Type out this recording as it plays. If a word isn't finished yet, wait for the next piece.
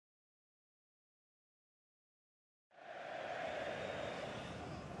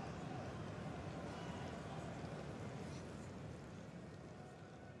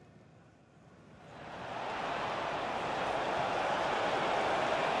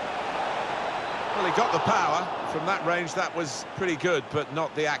Well, he got the power. From that range, that was pretty good, but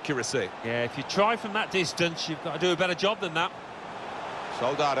not the accuracy. Yeah, if you try from that distance, you've got to do a better job than that.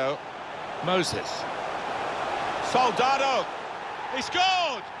 Soldado. Moses. Soldado. He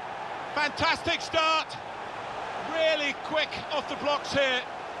scored! Fantastic start. Really quick off the blocks here.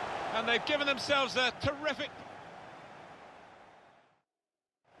 And they've given themselves a terrific...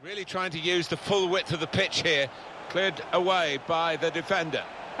 Really trying to use the full width of the pitch here. Cleared away by the defender.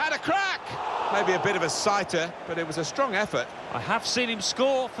 Had a crack! Maybe a bit of a sighter, but it was a strong effort. I have seen him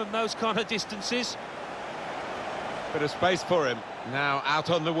score from those kind of distances. Bit of space for him. Now out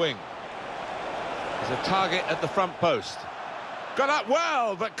on the wing. There's a target at the front post. Got up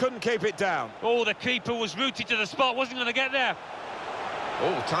well, but couldn't keep it down. Oh, the keeper was rooted to the spot, wasn't going to get there.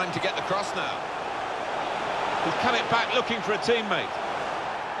 Oh, time to get the cross now. He's cut it back looking for a teammate.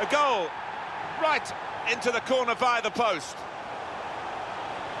 A goal right into the corner via the post.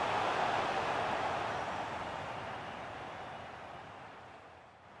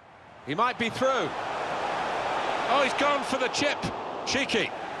 He might be through. Oh, he's gone for the chip. Cheeky.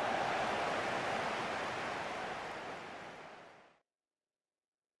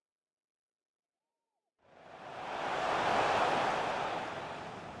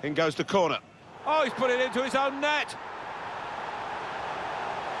 In goes the corner. Oh, he's put it into his own net.